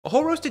A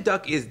whole roasted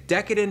duck is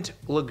decadent,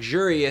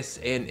 luxurious,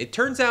 and it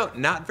turns out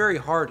not very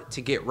hard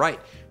to get right.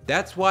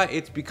 That's why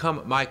it's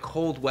become my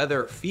cold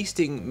weather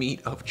feasting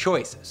meat of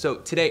choice. So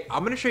today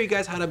I'm gonna show you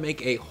guys how to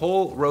make a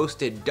whole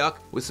roasted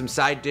duck with some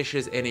side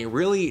dishes and a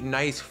really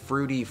nice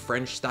fruity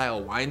French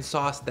style wine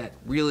sauce that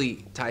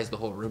really ties the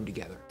whole room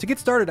together. To get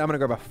started, I'm gonna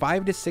grab a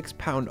 5 to 6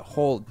 pound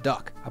whole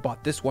duck. I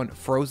bought this one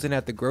frozen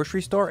at the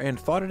grocery store and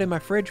thawed it in my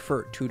fridge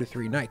for 2 to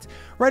 3 nights.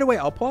 Right away,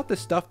 I'll pull out the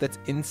stuff that's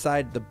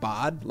inside the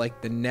bod,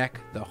 like the neck,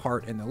 the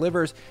heart, and the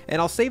livers,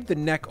 and I'll save the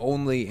neck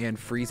only and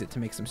freeze it to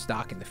make some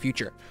stock in the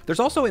future. There's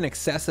also an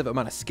excessive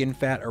amount of skin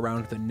fat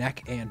around the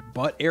neck and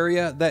butt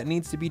area that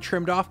needs to be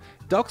trimmed off.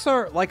 Ducks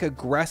are like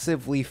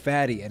aggressively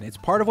fatty, and it's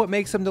part of what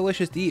makes them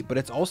delicious to eat, but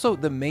it's also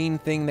the main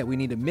thing that we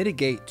need to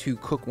mitigate to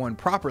cook one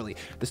properly.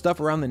 The stuff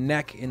around the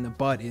neck and the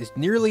butt is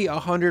nearly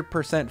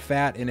 100%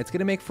 fat, and it's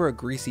gonna make for a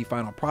greasy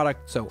final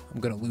product, so I'm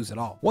gonna lose it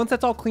all. Once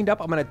that's all cleaned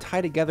up, I'm gonna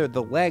tie together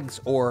the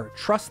legs or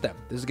truss them.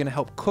 This is gonna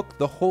help cook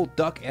the whole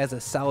duck as a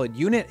solid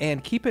unit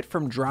and keep it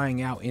from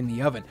drying out in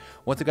the oven.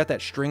 Once I got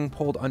that string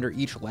pulled under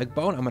each leg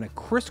bone, I'm gonna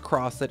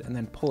crisscross it and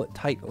then pull it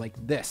tight like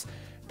this.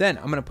 Then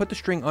I'm gonna put the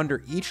string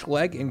under each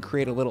leg and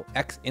create a little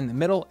X in the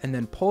middle and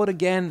then pull it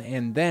again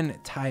and then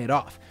tie it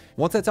off.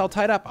 Once that's all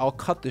tied up, I'll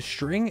cut the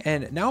string,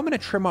 and now I'm gonna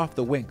trim off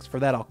the wings. For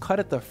that, I'll cut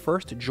at the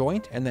first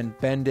joint and then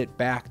bend it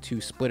back to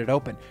split it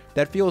open.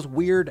 That feels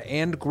weird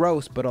and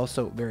gross, but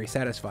also very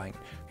satisfying.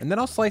 And then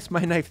I'll slice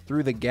my knife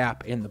through the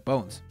gap in the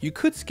bones. You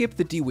could skip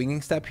the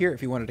de-winging step here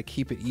if you wanted to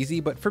keep it easy,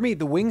 but for me,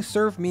 the wings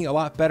serve me a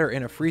lot better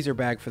in a freezer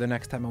bag for the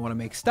next time I wanna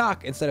make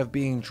stock instead of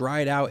being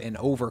dried out and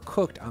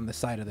overcooked on the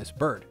side of this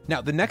bird.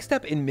 Now, the next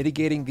step in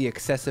mitigating the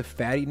excessive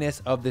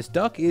fattiness of this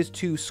duck is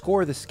to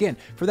score the skin.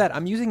 For that,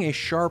 I'm using a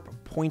sharp,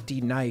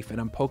 pointy knife and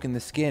I'm poking the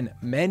skin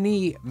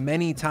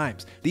many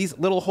times. These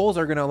little holes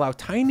are gonna allow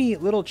tiny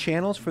little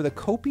channels for the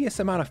copious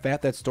amount of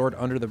fat that's stored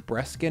under the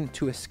breast skin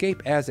to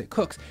escape as it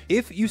cooks.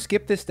 If you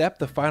skip this step,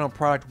 the final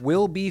product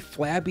will be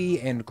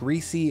flabby and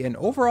greasy and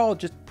overall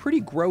just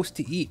pretty gross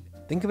to eat.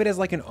 Think of it as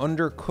like an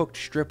undercooked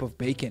strip of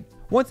bacon.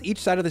 Once each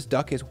side of this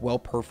duck is well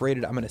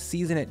perforated, I'm gonna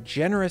season it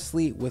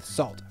generously with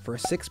salt. For a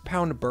 6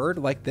 pound bird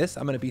like this,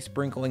 I'm gonna be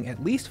sprinkling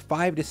at least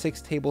 5 to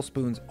 6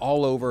 tablespoons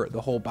all over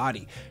the whole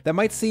body. That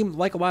might seem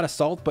like a lot of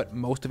salt, but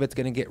most of it's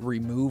gonna get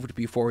removed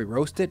before we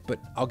roast it, but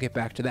I'll get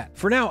back to that.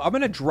 For now, I'm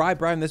gonna dry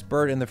brine this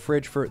bird in the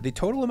fridge for the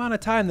total amount of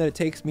time that it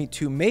takes me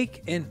to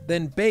make and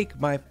then bake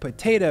my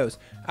potatoes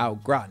au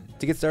gratin.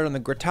 To get started on the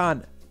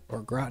gratin,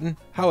 or gratin,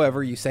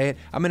 however you say it,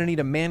 I'm gonna need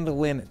a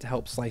mandolin to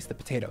help slice the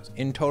potatoes.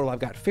 In total, I've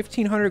got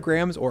 1,500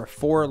 grams or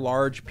 4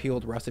 large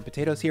peeled russet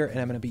potatoes here, and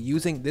I'm gonna be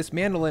using this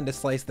mandolin to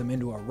slice them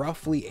into a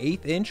roughly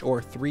 1/8 inch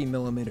or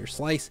 3mm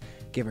slice,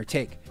 give or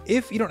take.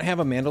 If you don't have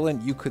a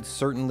mandolin, you could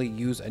certainly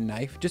use a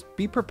knife. Just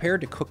be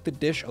prepared to cook the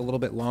dish a little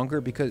bit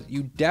longer because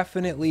you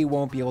definitely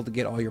won't be able to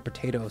get all your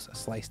potatoes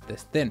sliced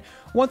this thin.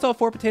 Once all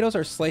 4 potatoes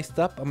are sliced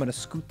up, I'm gonna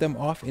scoot them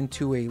off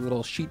into a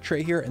little sheet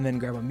tray here and then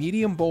grab a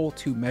medium bowl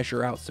to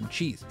measure out some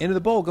cheese. Into the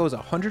bowl goes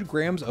 100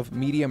 grams of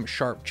medium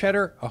sharp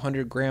cheddar,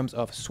 100 grams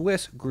of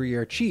Swiss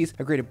Gruyere cheese.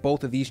 I grated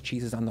both of these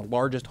cheeses on the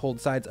largest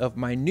hold sides of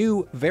my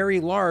new,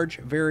 very large,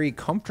 very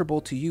comfortable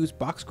to use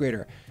box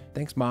grater.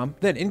 Thanks, Mom.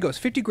 Then in goes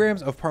 50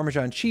 grams of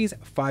Parmesan cheese,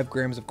 5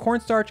 grams of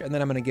cornstarch, and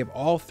then I'm gonna give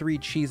all 3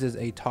 cheeses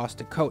a toss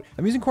to coat.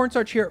 I'm using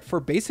cornstarch here for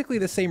basically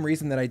the same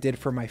reason that I did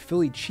for my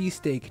Philly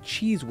cheesesteak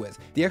cheese whiz.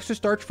 The extra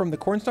starch from the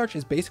cornstarch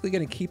is basically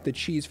gonna keep the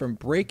cheese from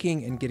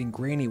breaking and getting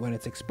grainy when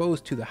it's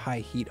exposed to the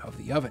high heat of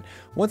the oven.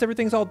 Once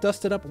everything's all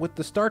dusted up with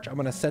the starch, I'm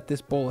gonna set this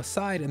bowl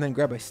aside and then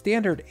grab a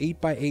standard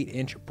 8x8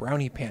 inch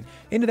brownie pan.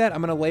 Into that, I'm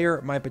gonna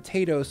layer my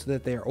potatoes so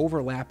that they're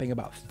overlapping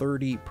about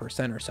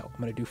 30% or so. I'm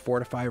gonna do 4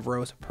 to 5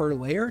 rows per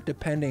layer,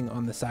 depending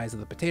on the size of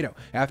the potato.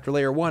 After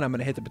layer 1, I'm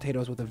gonna hit the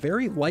potatoes with a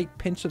very light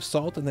pinch of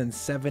salt and then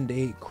 7 to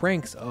 8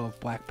 cranks of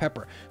black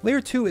pepper. Layer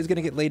 2 is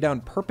gonna get laid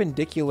down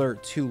perpendicular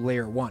to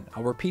layer 1.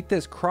 I'll repeat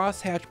this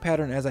crosshatch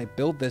pattern as I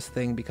build this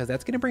thing because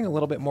that's gonna bring a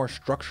little bit more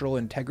structural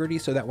integrity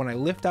so that when I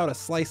lift out a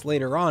slice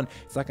later on,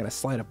 it's not gonna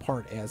slide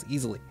apart as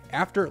easily.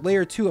 After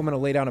layer 2, I'm gonna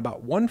lay down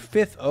about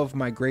 1/5 of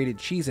my grated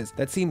cheeses.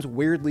 That seems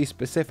weirdly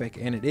specific,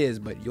 and it is,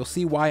 but you'll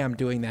see why I'm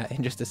doing that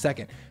in just a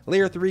second.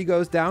 Layer 3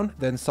 goes down,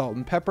 then salt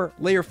and pepper.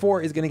 Layer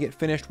 4 is gonna get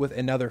finished with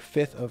another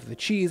 1/5 of the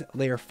cheese.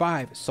 Layer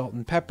 5, salt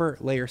and pepper.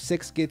 Layer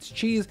 6 gets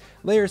cheese.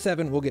 Layer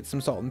 7 will get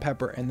some salt and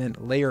pepper, and then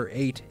layer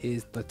 8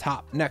 is the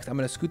top. Next, I'm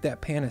gonna scoot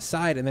that pan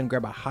aside and then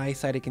grab a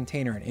high-sided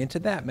container, and into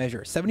that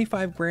measure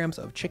 75 grams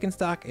of chicken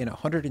stock and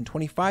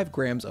 125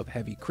 grams of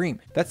heavy cream.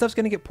 That stuff's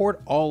gonna get poured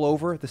all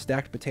over the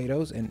stacked potatoes.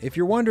 And if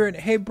you're wondering,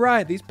 hey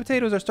Brian, these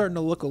potatoes are starting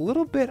to look a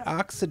little bit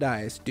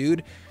oxidized,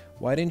 dude.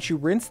 Why didn't you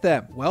rinse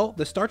them? Well,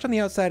 the starch on the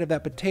outside of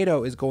that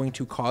potato is going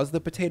to cause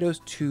the potatoes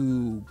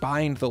to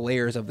bind the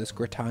layers of this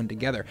gratin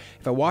together.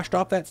 If I washed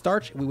off that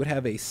starch, we would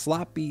have a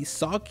sloppy,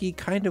 soggy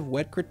kind of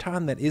wet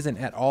gratin that isn't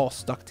at all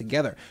stuck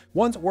together.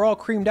 Once we're all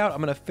creamed out, I'm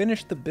gonna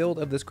finish the build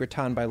of this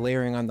gratin by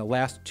layering on the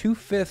last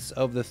 2/5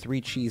 of the 3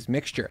 cheese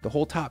mixture. The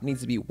whole top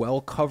needs to be well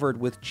covered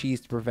with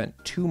cheese to prevent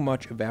too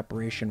much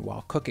evaporation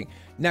while cooking.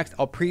 Next,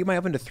 I'll preheat my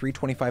oven to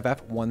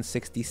 325F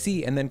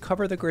 160C and then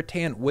cover the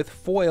gratin with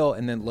foil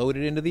and then load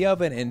it into the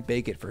oven and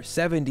bake it for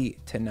 70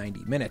 to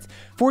 90 minutes.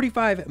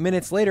 45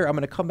 minutes later, I'm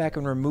going to come back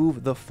and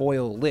remove the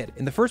foil lid.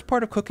 In the first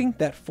part of cooking,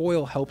 that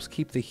foil helps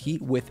keep the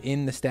heat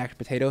within the stacked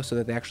potatoes so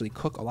that they actually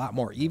cook a lot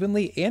more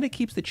evenly, and it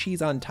keeps the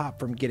cheese on top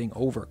from getting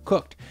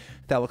overcooked.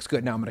 That looks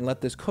good. Now I'm going to let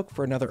this cook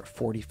for another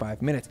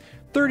 45 minutes.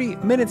 30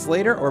 minutes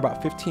later, or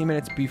about 15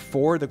 minutes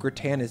before the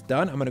gratin is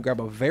done, I'm going to grab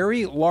a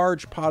very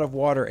large pot of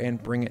water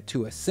and bring it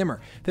to a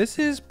simmer. This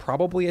is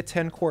probably a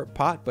 10-quart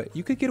pot, but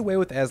you could get away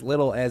with as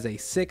little as a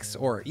 6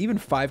 or even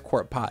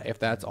 5-quart pot if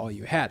that's all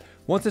you had.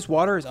 Once this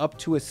water is up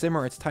to a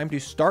simmer, it's time to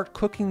start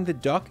cooking the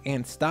duck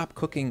and stop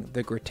cooking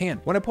the gratin.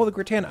 When I pull the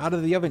gratin out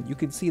of the oven, you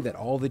can see that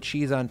all the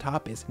cheese on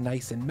top is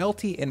nice and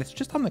melty, and it's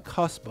just on the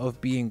cusp of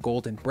being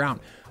golden brown.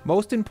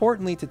 Most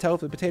importantly, to tell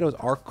if the potatoes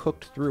are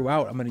cooked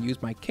throughout, I'm going to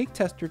use my cake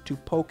tester to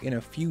poke in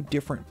a few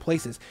different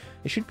places.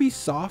 It should be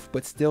soft,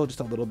 but still just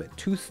a little bit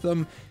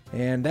toothsome,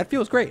 and that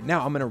feels great.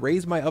 Now I'm going to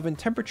raise my oven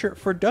temperature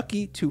for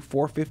ducky to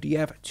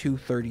 450F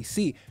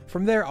 230C.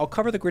 From there, I'll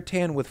cover the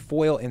gratin with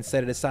foil and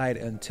set it aside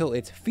until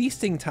it's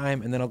feasting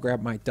time, and then I'll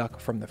grab my duck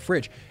from the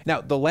fridge.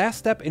 Now, the last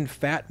step in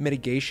fat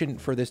mitigation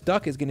for this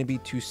duck is going to be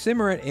to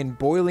simmer it in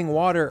boiling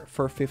water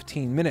for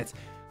 15 minutes.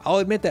 I'll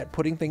admit that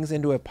putting things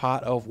into a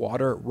pot of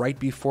water right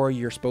before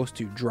you're supposed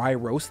to dry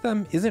roast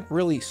them isn't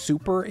really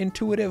super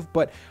intuitive,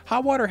 but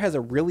hot water has a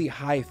really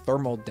high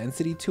thermal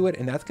density to it,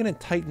 and that's going to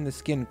tighten the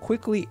skin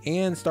quickly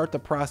and start the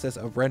process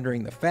of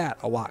rendering the fat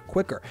a lot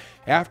quicker.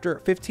 After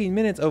 15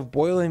 minutes of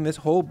boiling this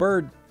whole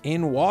bird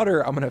in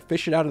water, I'm going to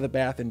fish it out of the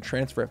bath and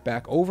transfer it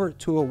back over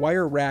to a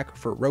wire rack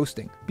for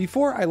roasting.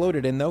 Before I load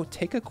it in though,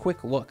 take a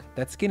quick look.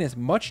 That skin is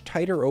much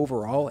tighter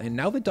overall, and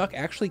now the duck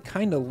actually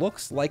kind of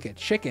looks like a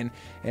chicken,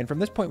 and from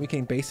this point we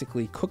can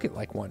basically cook it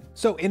like one.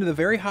 So into the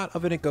very hot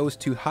oven it goes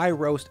to high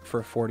roast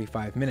for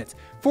 45 minutes.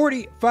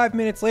 45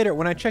 minutes later,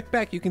 when I check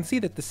back, you can see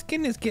that the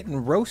skin is getting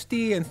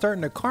roasty and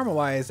starting to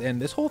caramelize,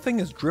 and this whole thing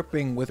is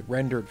dripping with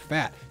rendered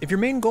fat. If your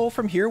main goal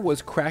from here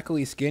was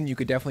crackly skin, you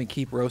could definitely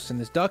keep roasting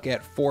this duck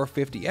at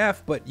 450F,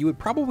 but you would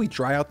probably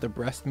dry out the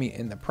breast meat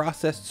in the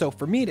process. So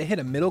for me to hit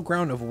a middle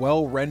ground of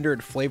well-rendered,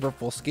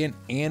 flavorful skin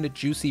and a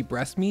juicy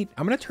breast meat,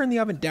 I'm going to turn the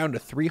oven down to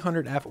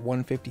 300F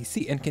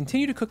 150C and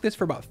continue to cook this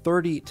for about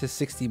 30 to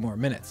 60 more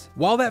minutes.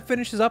 While that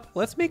finishes up,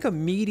 let's make a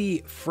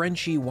meaty,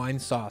 Frenchy wine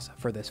sauce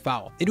for this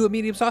fowl. Into a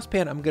medium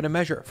saucepan, I'm going to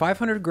measure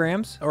 500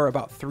 grams or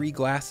about 3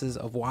 glasses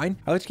of wine.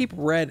 I like to keep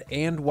red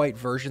and white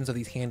versions of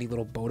these handy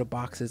little Boda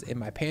boxes in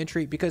my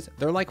pantry because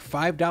they're like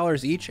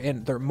 $5 each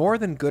and they're more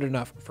than good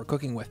enough for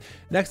cooking with.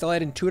 Next, I'll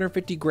add in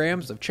 250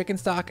 grams of chicken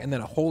stock and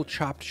then a whole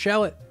chopped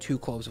shallot, 2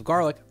 cloves of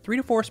garlic, 3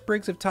 to 4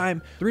 sprigs of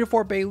thyme, 3 to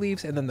 4 bay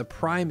leaves, and then the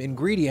prime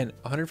ingredient,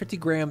 150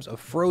 grams of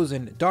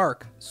frozen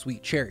dark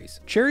sweet cherries.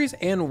 Cherries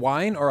and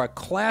wine are a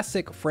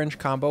classic French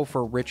combo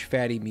for rich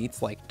fatty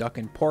meats like duck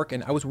and pork,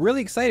 and I was really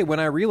excited when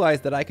I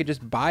realized that I could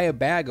just buy a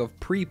bag of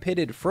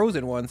pre-pitted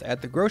frozen ones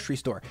at the grocery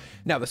store.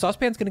 Now the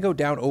saucepan's going to go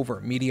down over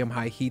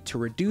medium-high heat to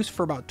reduce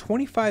for about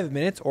 25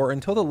 minutes or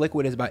until the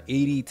liquid is about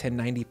 80 to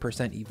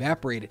 90%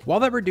 evaporated.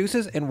 While that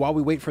reduces and while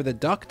we wait for the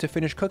duck to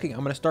finish cooking, I'm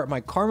going to start my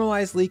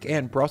caramelized leek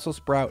and Brussels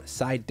sprout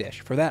side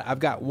dish. For that, I've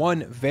got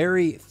one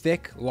very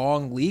thick,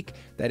 long leek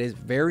that is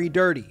very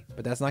dirty,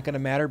 but that's not going to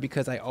matter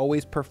because I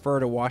always prefer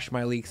to wash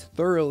my leeks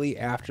thoroughly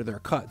after they're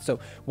cut. So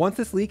once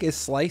this leek is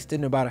sliced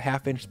into about a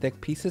 ½ inch thick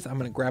pieces, I'm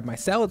going to grab my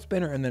salad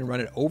spinner and then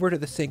run it over to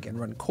the sink and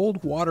run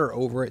cold water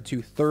over it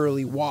to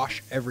thoroughly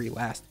wash every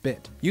last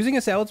bit. Using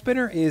a salad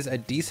spinner is a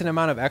decent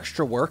amount of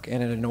extra work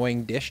and an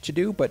annoying dish to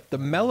do, but the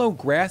mellow,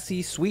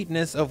 grassy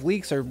sweetness of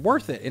leeks are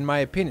worth it in my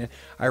opinion.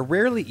 I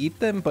rarely eat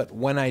them, but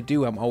when I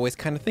do, I'm always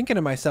kind of thinking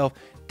to myself,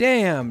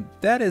 damn,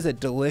 that is a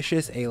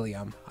delicious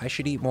allium. I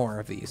should eat more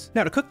of these.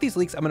 Now to cook these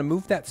leeks, I'm going to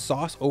move that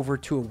sauce over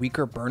to a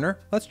weaker burner.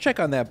 Let's check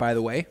on that, by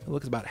the way. It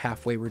looks about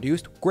halfway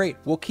reduced. Great,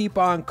 we'll keep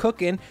on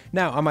cooking.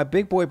 Now on my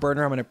big boy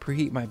burner, I'm going to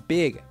preheat my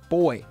big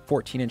boy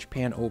 14-inch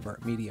pan over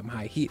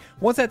medium-high heat.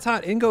 Once that's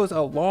hot, in goes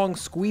a long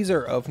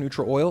squeezer of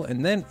neutral oil,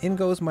 and then in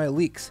goes my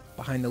leeks.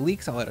 Behind the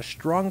leeks, I'll add a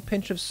strong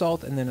pinch of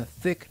salt and then a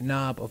thick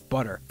knob of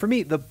butter. For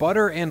me, the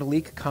butter and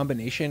leek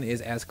combination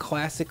is as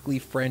classically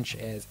French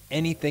as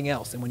anything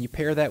else, and when you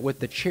pair that with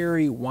the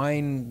cherry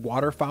wine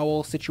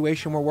waterfowl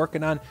situation we're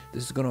working on,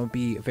 this is going to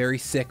be very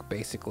sick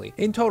basically.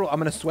 In total, I'm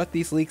going to sweat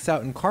these leeks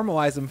out and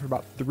caramelize them for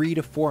about 3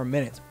 to 4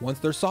 minutes. Once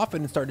they're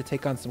softened and start to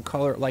take on some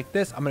color like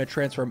this, I'm going to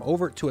transfer them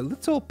over to a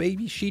little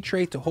baby sheet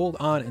tray to hold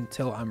on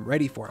until I'm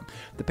ready for them.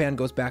 The pan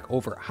goes back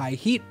over high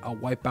heat. I'll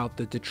wipe out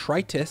the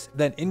detritus.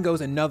 Then in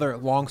goes another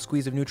long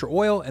squeeze of neutral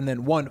oil and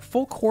then 1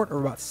 full quart or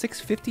about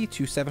 650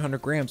 to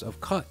 700 grams of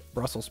cut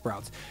Brussels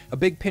sprouts. A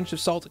big pinch of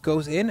salt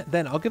goes in,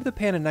 then I'll give the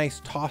pan a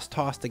nice toss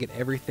to get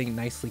everything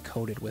nicely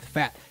coated with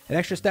fat. An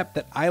extra step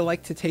that I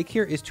like to take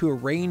here is to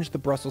arrange the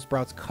Brussels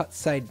sprouts cut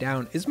side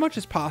down as much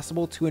as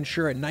possible to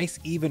ensure a nice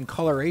even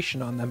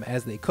coloration on them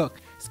as they cook.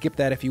 Skip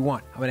that if you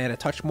want. I'm gonna add a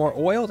touch more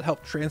oil to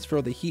help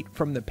transfer the heat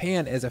from the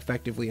pan as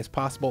effectively as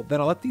possible. Then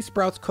I'll let these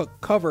sprouts cook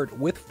covered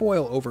with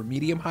foil over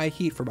medium-high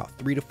heat for about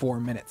 3 to 4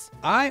 minutes.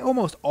 I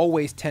almost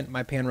always tent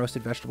my pan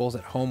roasted vegetables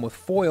at home with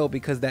foil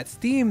because that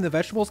steam the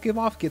vegetables give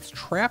off gets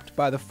trapped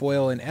by the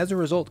foil and as a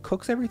result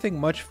cooks everything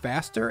much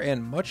faster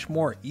and much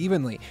more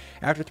evenly.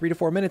 After 3 to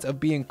 4 minutes of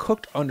being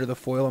cooked under the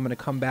foil, I'm gonna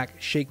come back,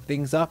 shake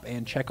things up,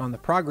 and check on the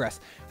progress.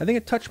 I think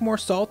a touch more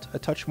salt, a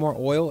touch more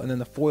oil, and then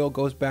the foil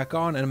goes back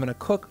on, and I'm gonna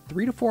cook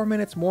 3 to 4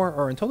 minutes more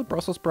or until the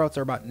Brussels sprouts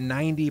are about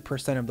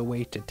 90% of the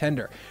way to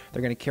tender.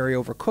 They're gonna carry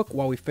over cook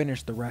while we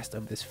finish the rest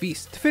of this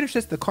feast. To finish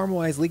this, the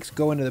caramelized leeks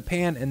go into the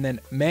pan and then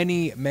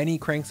many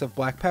cranks of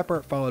black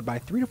pepper followed by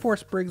 3 to 4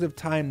 sprigs of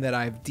thyme that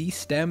I've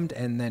de-stemmed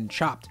and then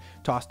chopped.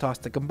 Toss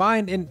to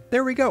combine, and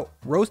there we go.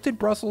 Roasted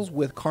Brussels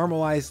with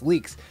caramelized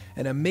leeks.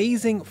 An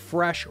amazing,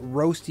 fresh,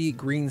 roasty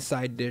green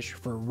side dish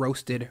for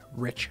roasted,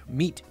 rich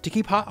meat. To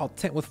keep hot, I'll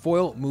tent with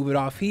foil, move it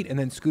off heat, and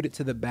then scoot it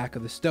to the back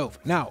of the stove.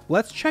 Now,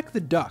 let's check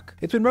the duck.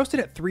 It's been roasted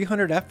at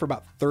 300F for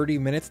about 30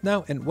 minutes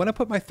now, and when I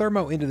put my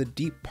thermo into the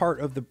deep part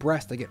of the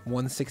breast, I get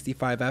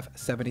 165F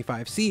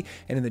 75C,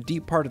 and in the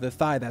deep part of the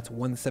thigh, that's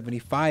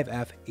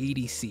 175F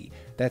 80C.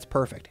 That's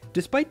perfect.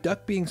 Despite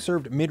duck being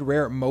served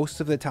mid-rare most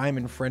of the time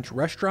in French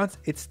restaurants,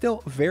 it's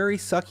still very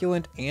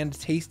succulent and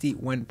tasty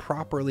when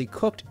properly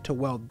cooked to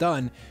well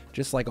done,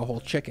 just like a whole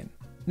chicken.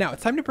 Now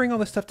it's time to bring all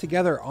this stuff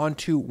together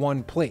onto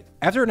one plate.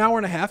 After an hour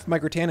and a half, my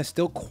gratin is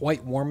still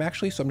quite warm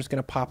actually, so I'm just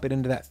gonna pop it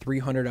into that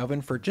 300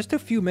 oven for just a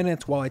few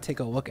minutes while I take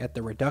a look at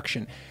the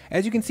reduction.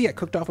 As you can see, I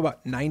cooked off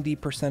about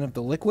 90% of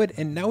the liquid,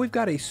 and now we've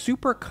got a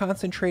super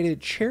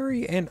concentrated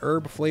cherry and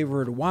herb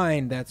flavored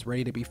wine that's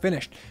ready to be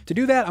finished. To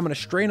do that, I'm gonna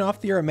strain off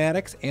the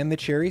aromatics and the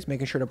cherries,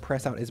 making sure to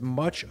press out as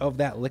much of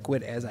that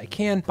liquid as I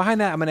can. Behind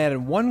that, I'm gonna add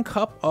in 1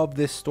 cup of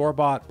this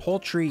store-bought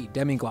poultry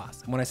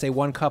demi-glace. And when I say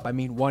 1 cup, I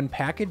mean 1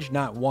 package,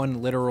 not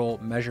 1 literal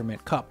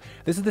measurement cup.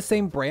 This is the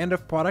same brand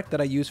of product that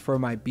I use for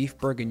my beef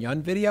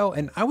bourguignon video,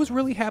 and I was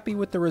really happy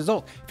with the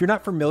result. If you're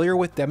not familiar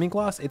with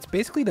demi-glace, it's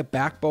basically the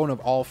backbone of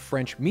all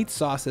French meat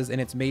sauces, and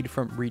it's made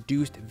from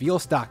reduced veal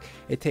stock.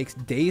 It takes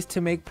days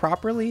to make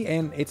properly,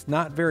 and it's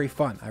not very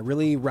fun. I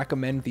really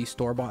recommend the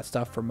store-bought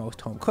stuff for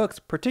most home cooks,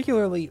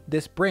 particularly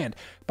this brand.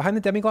 Behind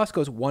the demi-glace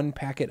goes 1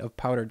 packet of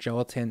powdered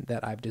gelatin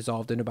that I've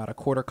dissolved in about a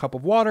 1/4 cup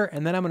of water,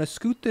 and then I'm gonna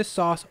scoot this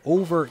sauce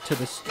over to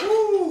the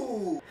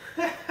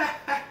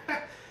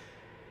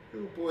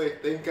Oh boy,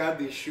 thank God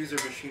these shoes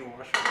are machine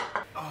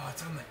washable. Oh,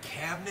 it's on the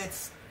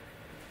cabinets.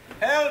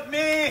 Help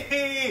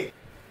me!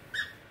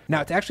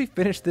 Now to actually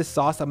finish this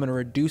sauce, I'm gonna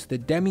reduce the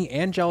demi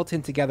and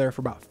gelatin together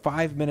for about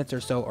 5 minutes or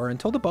so, or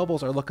until the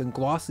bubbles are looking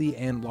glossy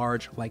and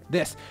large like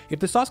this. If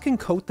the sauce can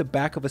coat the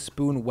back of a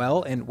spoon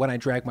well, and when I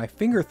drag my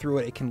finger through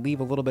it, it can leave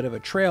a little bit of a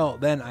trail,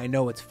 then I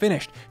know it's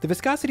finished. The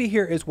viscosity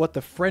here is what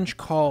the French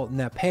call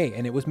nappe,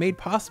 and it was made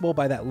possible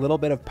by that little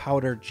bit of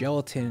powdered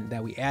gelatin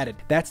that we added.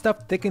 That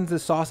stuff thickens the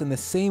sauce in the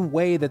same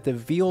way that the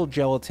veal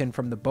gelatin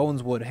from the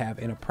bones would have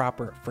in a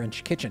proper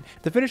French kitchen.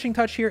 The finishing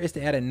touch here is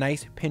to add a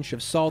nice pinch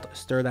of salt,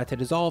 stir that to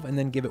dissolve, and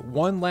then give it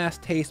one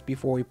last taste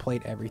before we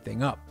plate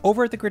everything up.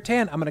 Over at the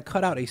gratin, I'm gonna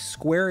cut out a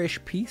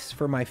squarish piece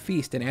for my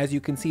feast, and as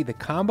you can see, the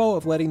combo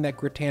of letting that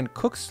gratin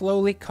cook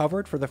slowly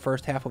covered for the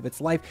first half of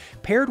its life,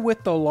 paired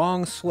with the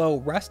long, slow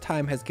rest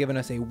time, has given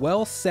us a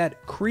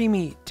well-set,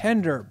 creamy,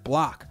 tender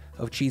block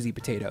of cheesy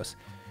potatoes.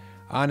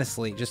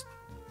 Honestly, just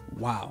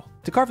wow.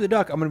 To carve the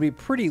duck, I'm gonna be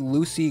pretty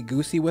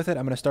loosey-goosey with it.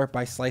 I'm gonna start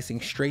by slicing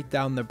straight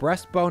down the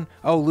breastbone.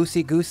 Oh,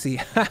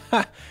 loosey-goosey.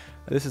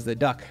 This is the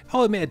duck.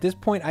 I'll admit, at this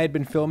point, I had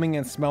been filming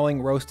and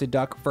smelling roasted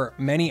duck for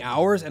many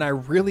hours, and I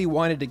really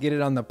wanted to get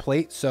it on the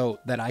plate so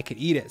that I could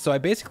eat it. So I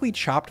basically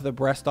chopped the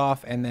breast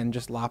off and then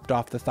just lopped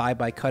off the thigh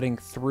by cutting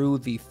through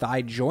the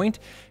thigh joint,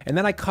 and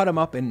then I cut them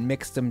up and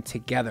mixed them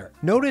together.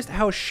 Notice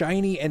how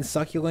shiny and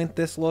succulent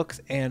this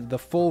looks, and the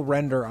full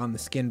render on the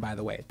skin, by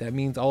the way. That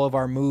means all of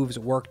our moves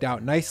worked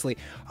out nicely.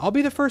 I'll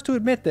be the first to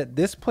admit that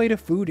this plate of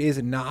food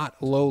is not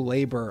low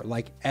labor,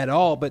 like at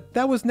all, but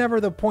that was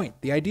never the point.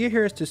 The idea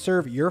here is to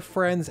serve your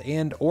friends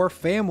and or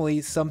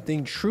family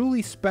something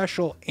truly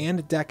special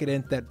and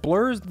decadent that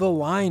blurs the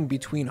line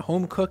between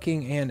home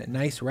cooking and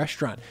nice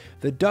restaurant.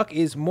 The duck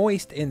is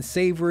moist and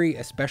savory,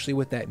 especially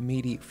with that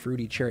meaty,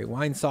 fruity cherry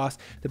wine sauce.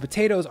 The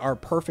potatoes are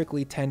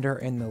perfectly tender,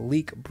 and the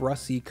leek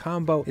Brussels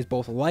combo is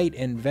both light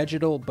and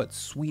vegetal, but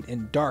sweet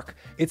and dark.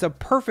 It's a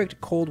perfect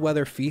cold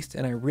weather feast,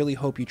 and I really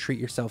hope you treat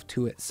yourself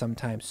to it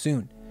sometime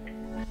soon.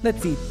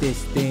 Let's eat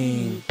this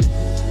thing.